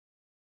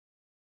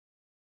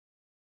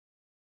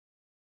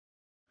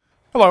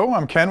Hello,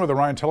 I'm Ken with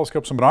Orion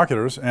Telescopes and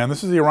Binoculars, and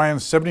this is the Orion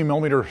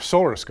 70mm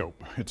Solar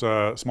Scope. It's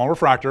a small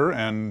refractor,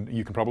 and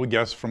you can probably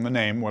guess from the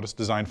name what it's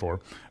designed for.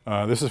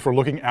 This is for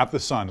looking at the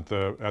sun,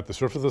 at the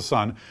surface of the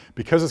sun,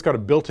 because it's got a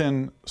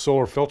built-in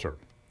solar filter.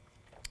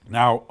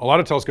 Now, a lot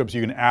of telescopes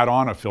you can add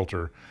on a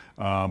filter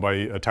by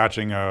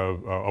attaching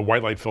a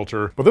white light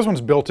filter, but this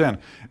one's built in,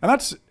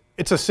 and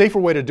it's a safer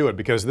way to do it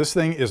because this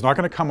thing is not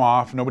going to come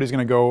off. Nobody's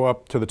going to go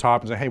up to the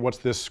top and say, hey, what's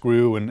this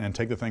screw, and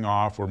take the thing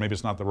off, or maybe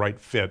it's not the right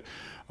fit.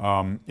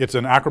 It's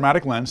an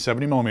achromatic lens,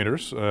 70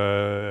 millimeters,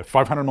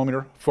 500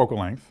 millimeter focal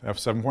length,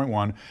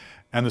 f7.1,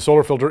 and the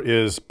solar filter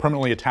is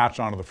permanently attached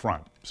onto the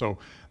front. So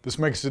this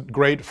makes it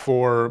great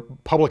for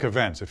public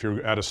events. If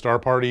you're at a star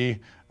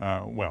party,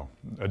 well,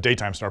 a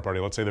daytime star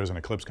party, let's say there's an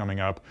eclipse coming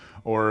up,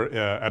 or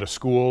at a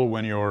school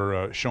when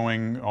you're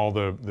showing all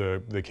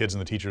the kids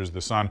and the teachers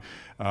the sun,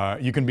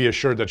 you can be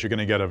assured that you're going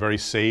to get a very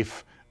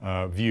safe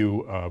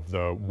view of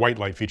the white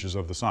light features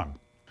of the sun.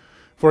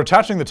 For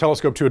attaching the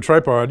telescope to a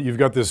tripod, you've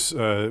got this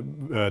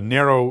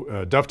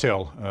narrow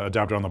dovetail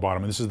adapter on the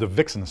bottom, and this is the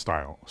Vixen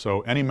style.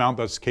 So any mount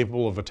that's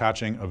capable of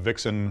attaching a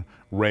Vixen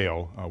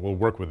rail will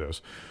work with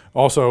this.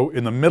 Also,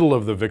 in the middle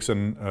of the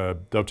Vixen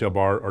dovetail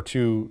bar are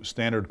two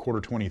standard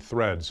 1/4-20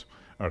 threads,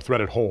 or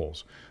threaded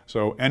holes.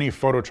 So any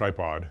photo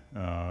tripod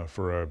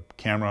for a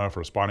camera,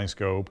 for a spotting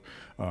scope,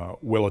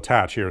 will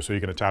attach here. So you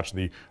can attach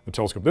the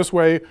telescope this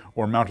way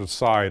or mount its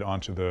side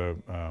onto the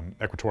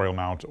equatorial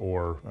mount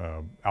or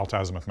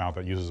altazimuth mount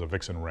that uses a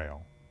Vixen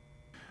rail.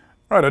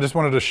 All right, I just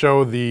wanted to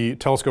show the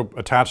telescope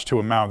attached to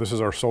a mount. This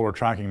is our solar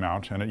tracking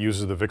mount, and it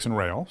uses the Vixen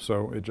rail.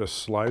 So it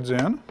just slides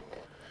in,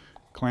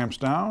 clamps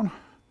down,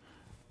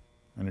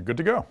 and you're good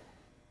to go.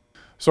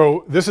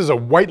 So this is a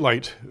white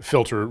light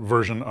filter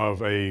version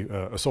of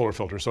a solar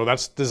filter. So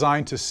that's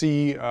designed to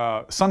see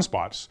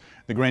sunspots,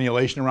 the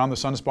granulation around the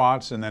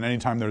sunspots, and then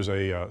anytime there's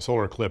a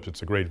solar eclipse,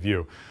 it's a great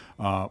view.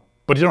 But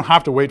you don't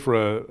have to wait for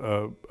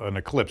an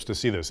eclipse to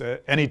see this.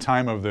 Any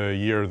time of the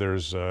year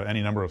there's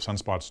any number of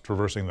sunspots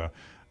traversing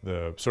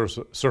the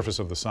surface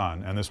of the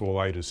sun, and this will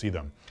allow you to see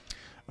them.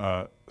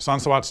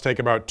 Sunspots take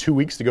about 2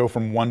 weeks to go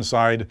from one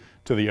side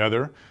to the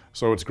other,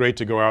 so it's great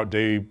to go out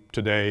day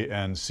to day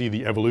and see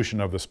the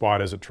evolution of the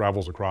spot as it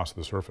travels across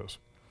the surface.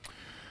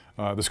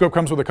 The scope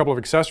comes with a couple of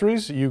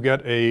accessories. You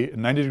get a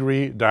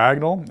 90-degree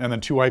diagonal and then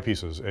two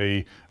eyepieces,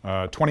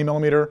 a 20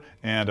 millimeter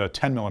and a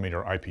 10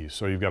 millimeter eyepiece.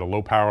 So you've got a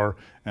low power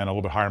and a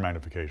little bit higher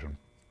magnification.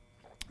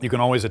 You can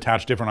always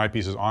attach different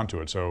eyepieces onto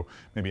it, so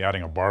maybe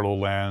adding a Barlow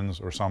lens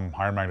or some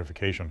higher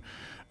magnification.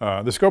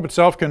 The scope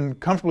itself can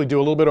comfortably do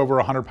a little bit over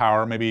 100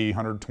 power, maybe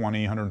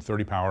 120,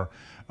 130 power.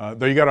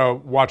 Though you got to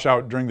watch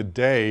out during the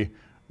day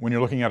when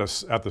you're looking at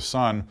the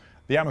sun,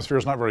 the atmosphere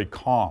is not very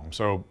calm,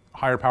 so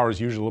higher power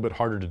is usually a little bit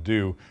harder to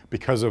do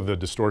because of the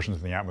distortions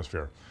in the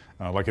atmosphere.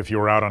 Like if you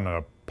were out on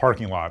a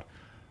parking lot,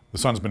 the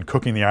sun's been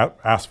cooking the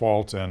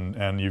asphalt,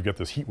 and you get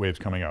this heat waves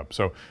coming up.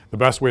 So the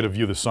best way to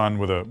view the sun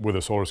with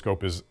a solar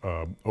scope is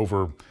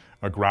over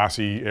a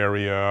grassy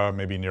area,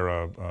 maybe near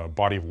a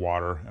body of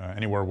water,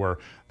 anywhere where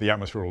the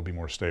atmosphere will be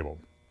more stable.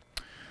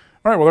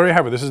 All right, well, there you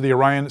have it. This is the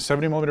Orion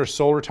 70mm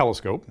Solar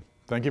Telescope.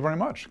 Thank you very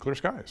much. Clear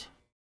skies.